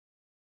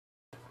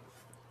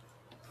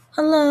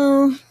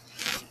Hello.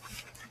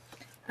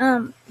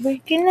 We're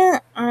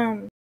gonna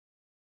go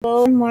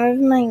over more of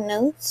my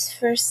notes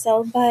for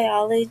cell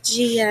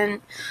biology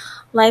and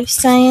life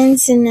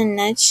science in a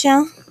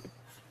nutshell.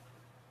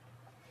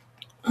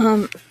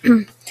 Um,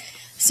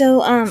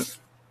 so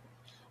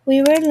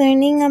we were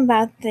learning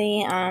about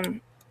the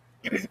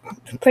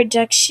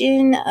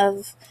production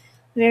of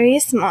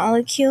various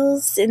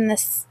molecules in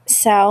the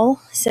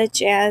cell,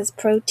 such as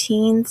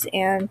proteins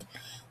and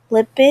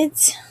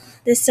lipids.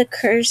 This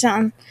occurs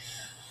on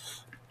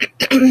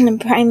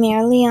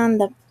primarily on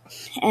the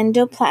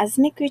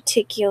endoplasmic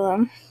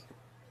reticulum.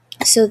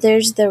 So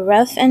there's the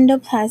rough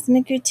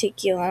endoplasmic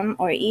reticulum,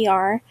 or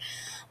ER,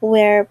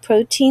 where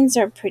proteins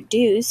are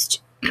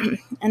produced,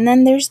 and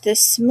then there's the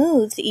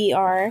smooth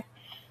ER,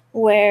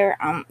 where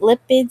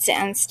lipids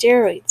and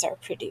steroids are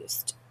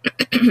produced.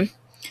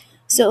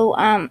 So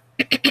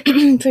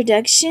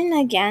production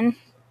again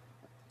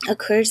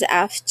occurs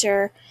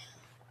after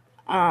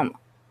on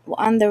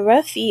the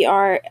rough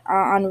ER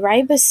on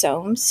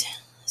ribosomes.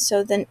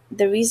 So the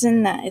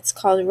reason that it's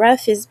called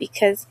rough is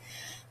because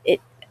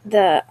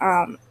the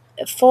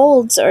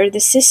folds or the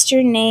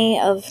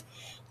cisternae of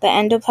the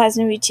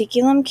endoplasmic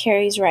reticulum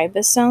carries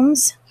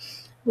ribosomes,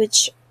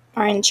 which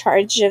are in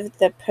charge of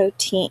the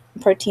protein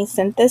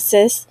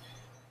synthesis,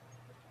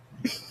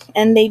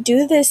 and they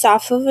do this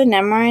off of an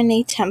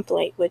mRNA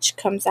template, which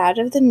comes out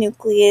of the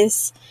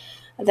nucleus.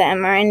 The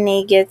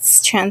mRNA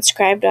gets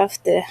transcribed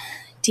off the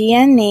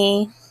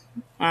DNA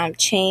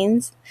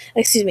DNA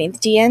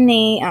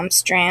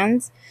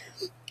strands.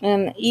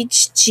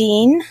 Each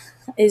gene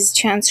is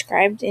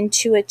transcribed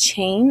into a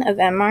chain of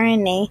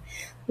mRNA,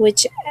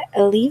 which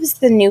leaves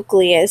the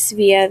nucleus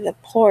via the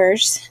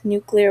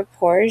nuclear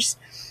pores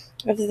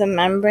of the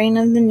membrane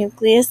of the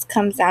nucleus,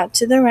 comes out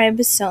to the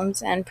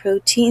ribosomes, and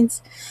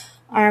proteins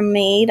are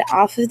made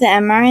off of the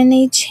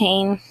mRNA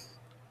chain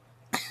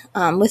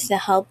with the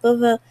help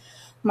of a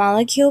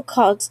molecule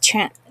called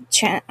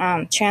transfer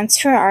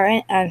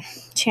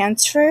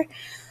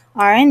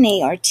RNA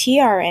or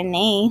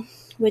tRNA,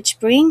 which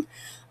bring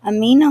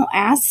amino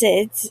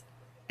acids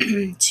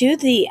to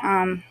the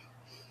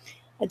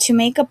to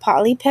make a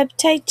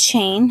polypeptide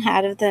chain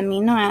out of the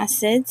amino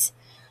acids,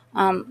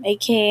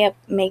 aka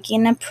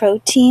making a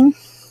protein.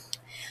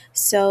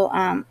 So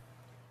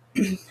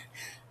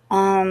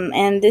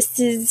and this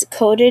is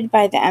coded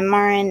by the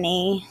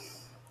mRNA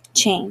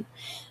chain.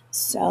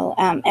 So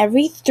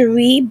every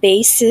 3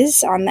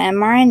 bases on the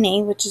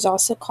mRNA, which is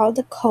also called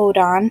a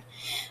codon,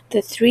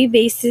 the 3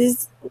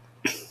 bases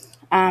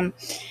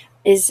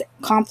is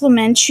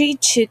complementary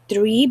to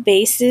 3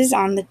 bases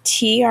on the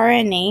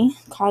tRNA,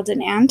 called an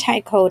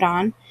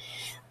anticodon.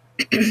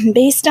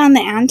 Based on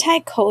the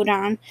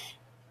anticodon,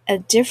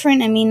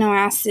 different amino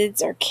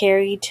acids are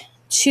carried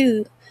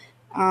to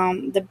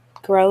the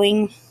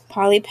growing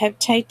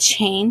polypeptide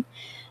chain.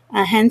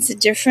 Hence, a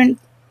different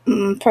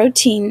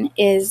protein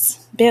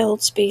is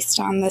built based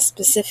on the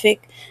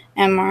specific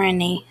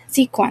mRNA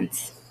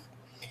sequence.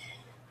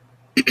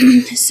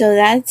 So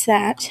that's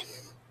that.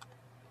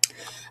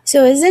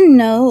 So as a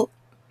note,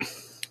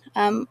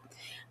 so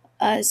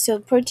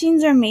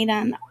proteins are made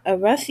on a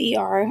rough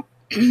ER,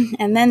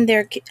 and then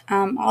they're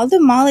all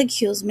the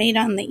molecules made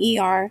on the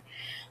ER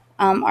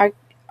are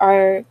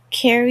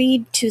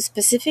carried to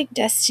specific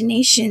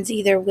destinations,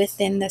 either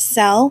within the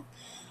cell,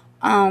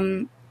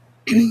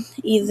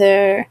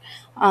 either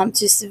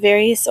to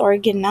various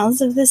organelles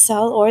of the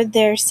cell, or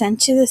they're sent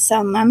to the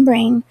cell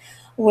membrane,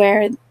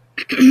 where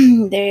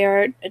they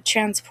are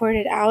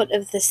transported out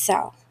of the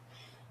cell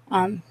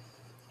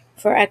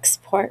for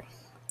export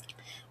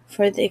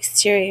for the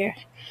exterior.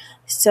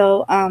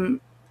 So, and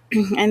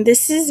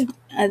this is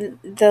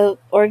the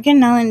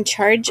organelle in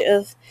charge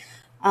of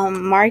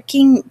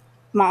marking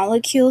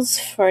molecules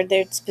for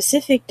their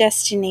specific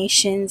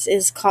destinations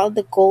is called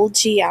the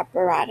Golgi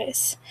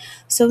apparatus.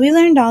 So we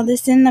learned all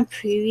this in the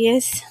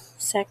previous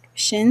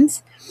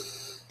sections.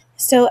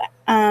 So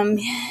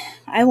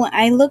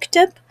I looked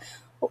up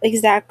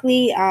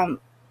exactly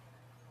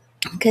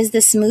because the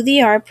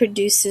smoothie ER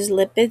produces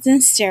lipids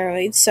and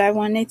steroids, so I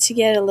wanted to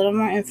get a little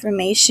more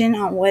information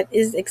on what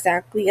is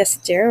exactly a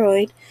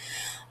steroid.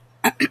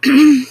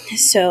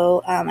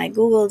 So I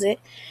googled it.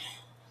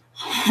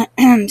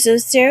 So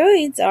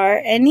steroids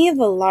are any of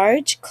a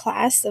large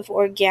class of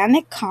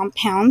organic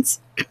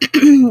compounds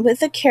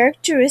with a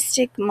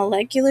characteristic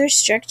molecular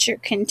structure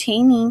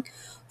containing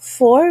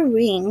 4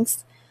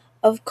 rings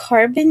of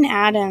carbon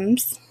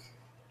atoms.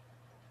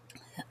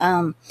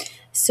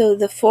 So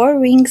the 4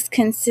 rings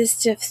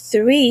consist of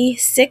 3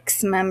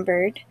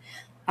 6-membered,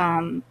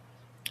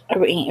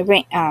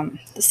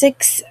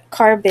 6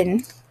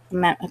 carbon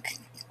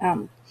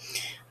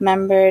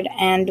membered,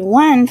 and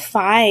 1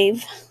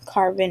 5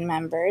 carbon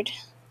membered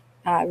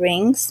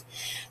rings.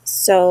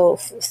 So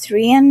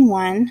 3 and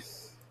 1,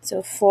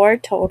 so 4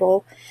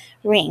 total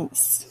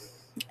rings.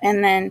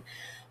 And then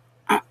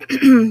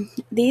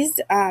these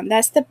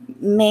that's the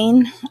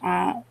main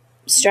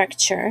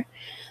structure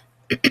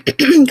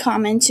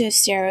common to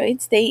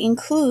steroids. They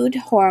include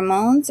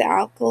hormones,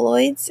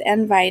 alkaloids,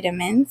 and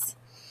vitamins.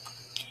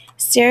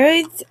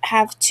 Steroids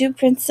have two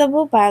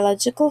principal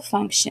biological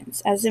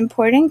functions as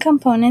important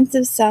components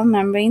of cell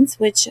membranes,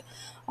 which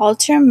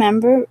alter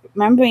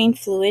membrane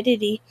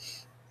fluidity,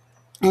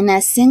 and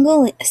as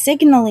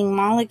signaling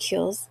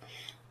molecules.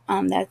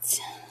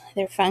 That's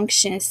their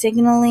function,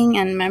 signaling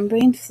and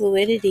membrane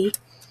fluidity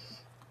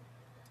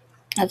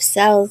of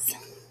cells.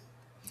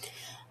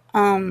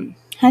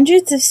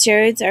 Hundreds of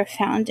steroids are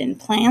found in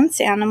plants,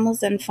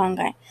 animals, and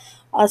fungi.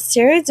 All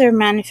steroids are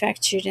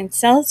manufactured in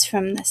cells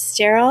from the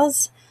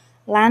sterols,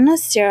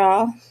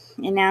 lanosterol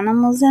in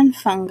animals and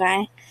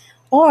fungi,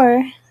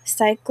 or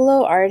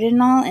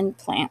cycloardenol in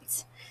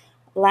plants.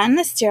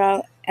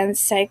 Lanosterol and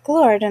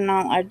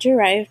cycloardenol are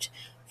derived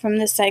from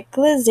the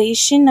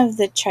cyclization of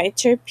the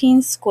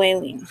triterpene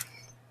squalene.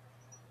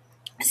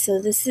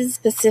 So this is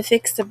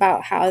specifics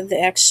about how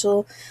the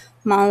actual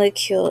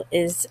molecule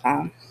is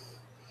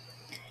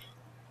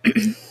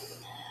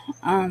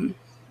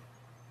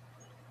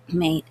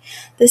made.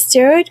 The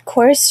steroid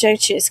core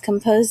structure is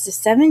composed of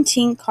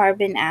 17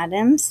 carbon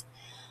atoms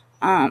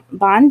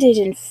bonded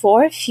in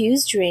 4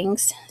 fused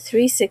rings,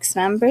 3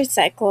 6-member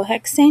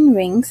cyclohexane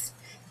rings,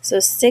 so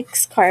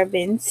 6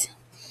 carbons,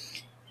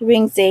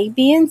 rings A,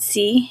 B, and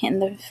C in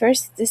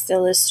this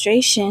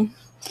illustration,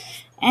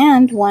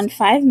 and 1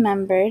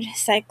 5-membered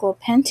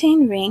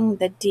cyclopentane ring,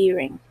 the D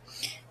ring.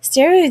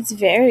 Steroids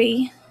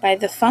vary by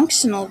the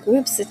functional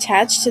groups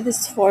attached to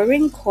this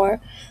 4-ring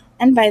core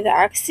and by the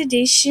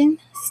oxidation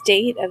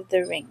state of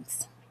the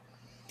rings.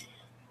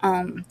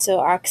 So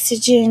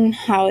oxygen,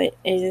 how it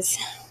is,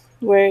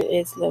 where it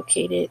is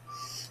located.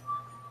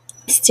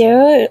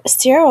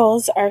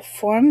 Sterols are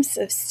forms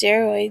of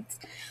steroids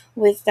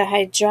with the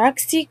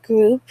hydroxy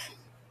group.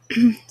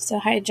 So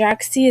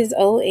hydroxy is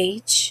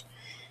OH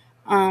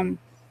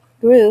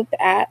group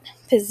at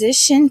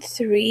position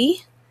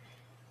 3.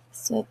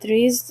 So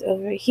 3 is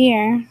over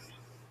here.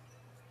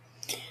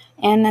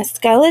 And a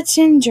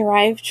skeleton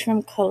derived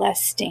from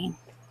cholesterol.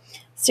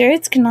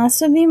 Steroids can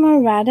also be more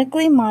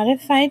radically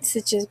modified,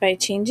 such as by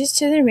changes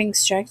to the ring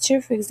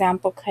structure. For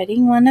example,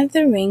 cutting one of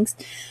the rings.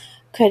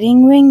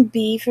 Cutting ring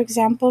B, for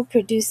example,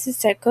 produces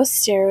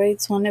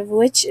corticosteroids, one of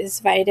which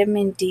is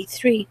vitamin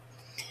D3.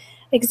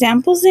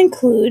 Examples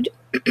include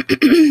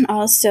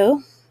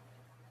also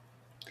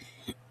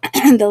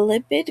the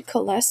lipid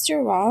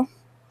cholesterol,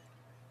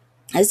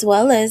 as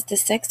well as the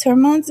sex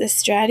hormones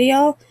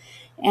estradiol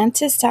and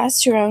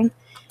testosterone,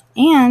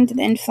 and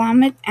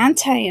the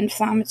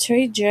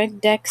anti-inflammatory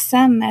drug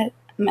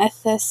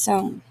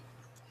dexamethasone.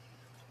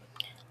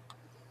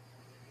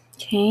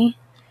 Okay,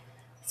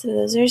 so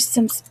those are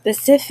some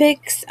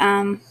specifics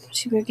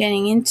we're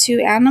getting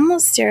into. Animal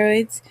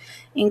steroids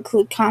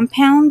include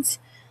compounds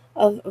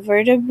of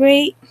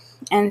vertebrate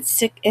and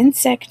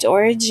insect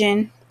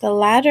origin, the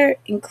latter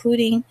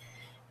including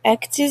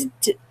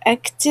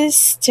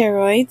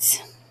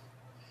ecdysteroids,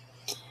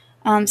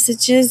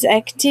 such as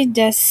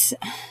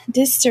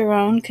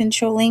ecdysterone,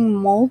 controlling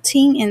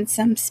molting in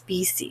some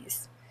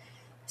species.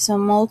 So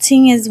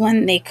molting is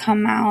when they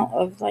come out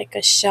of like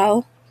a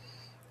shell,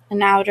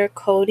 an outer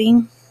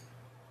coating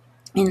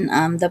in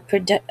the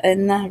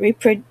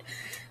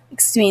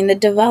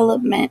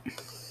development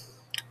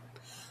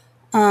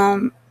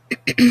of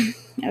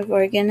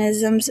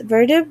organisms.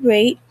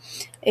 Vertebrate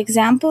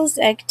examples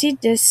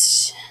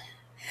ecdysteroids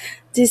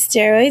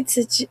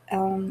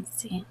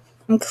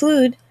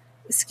include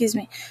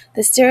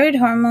the steroid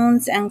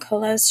hormones and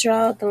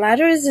cholesterol. The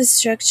latter is a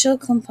structural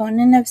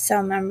component of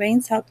cell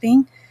membranes,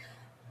 helping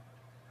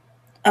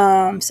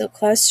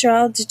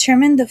cholesterol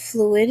determine the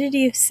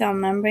fluidity of cell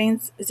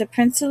membranes, is a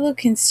principal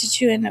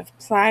constituent of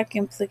plaque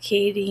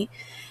implicating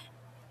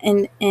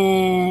in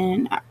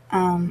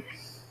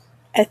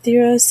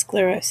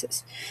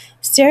atherosclerosis.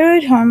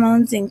 Steroid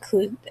hormones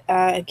include,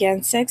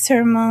 sex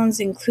hormones,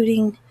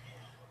 including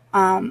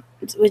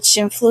which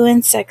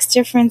influence sex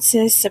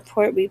differences,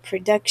 support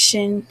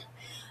reproduction,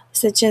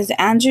 such as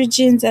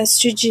androgens,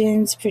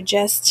 estrogens,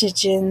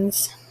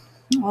 progestogens.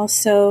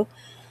 Also,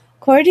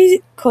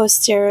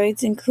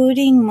 corticosteroids,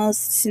 including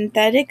most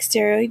synthetic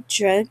steroid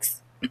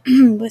drugs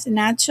with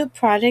natural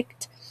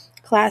product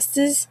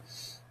classes,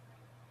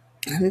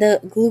 and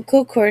the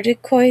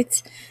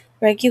glucocorticoids,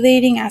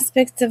 regulating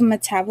aspects of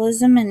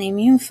metabolism and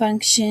immune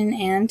function,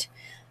 and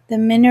the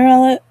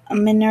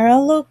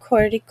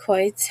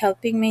mineralocorticoids,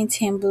 helping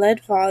maintain blood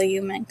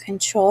volume and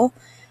control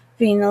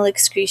renal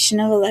excretion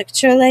of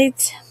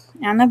electrolytes.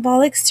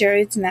 Anabolic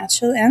steroids,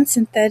 natural and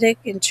synthetic,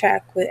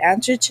 interact with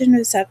androgen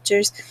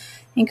receptors,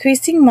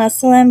 increasing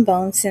muscle and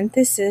bone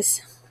synthesis.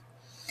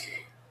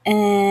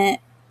 The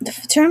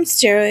term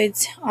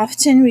steroids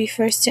often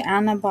refers to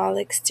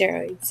anabolic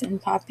steroids in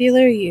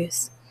popular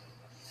use.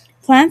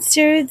 Plant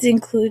steroids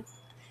include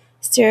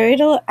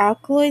steroidal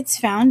alkaloids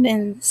found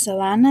in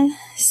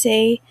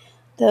Solanaceae,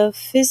 the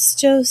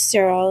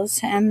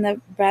phytosterols, and the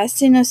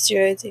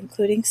racinosteroids,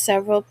 including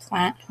several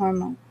plant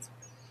hormones.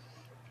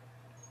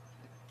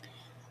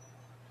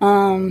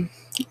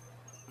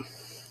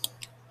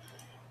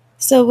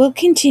 So we'll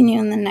continue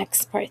in the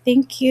next part.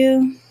 Thank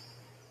you.